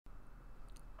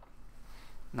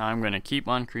Now I'm going to keep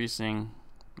on increasing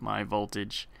my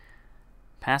voltage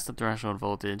past the threshold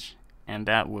voltage, and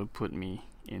that would put me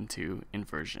into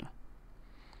inversion.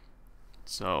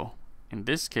 So in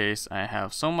this case, I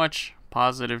have so much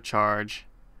positive charge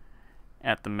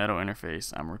at the metal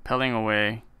interface. I'm repelling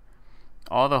away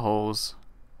all the holes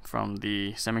from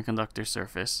the semiconductor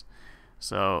surface.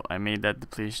 So I made that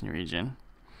depletion region.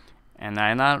 And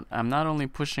I'm not only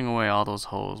pushing away all those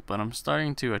holes, but I'm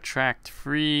starting to attract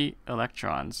free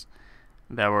electrons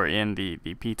that were in the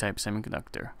p-type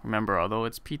semiconductor. Remember, although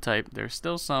it's p-type, there's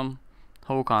still some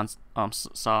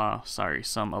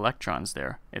some electrons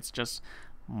there. It's just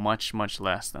much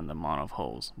less than the amount of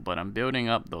holes. But I'm building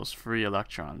up those free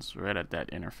electrons right at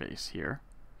that interface here.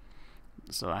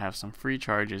 So I have some free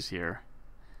charges here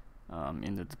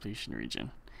in the depletion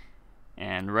region.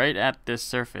 And right at this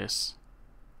surface,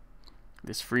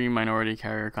 this free minority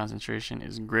carrier concentration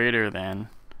is greater than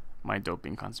my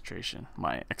doping concentration,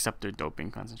 my acceptor doping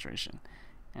concentration.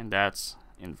 And that's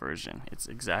inversion. It's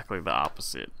exactly the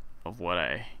opposite of what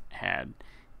I had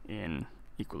in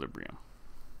equilibrium.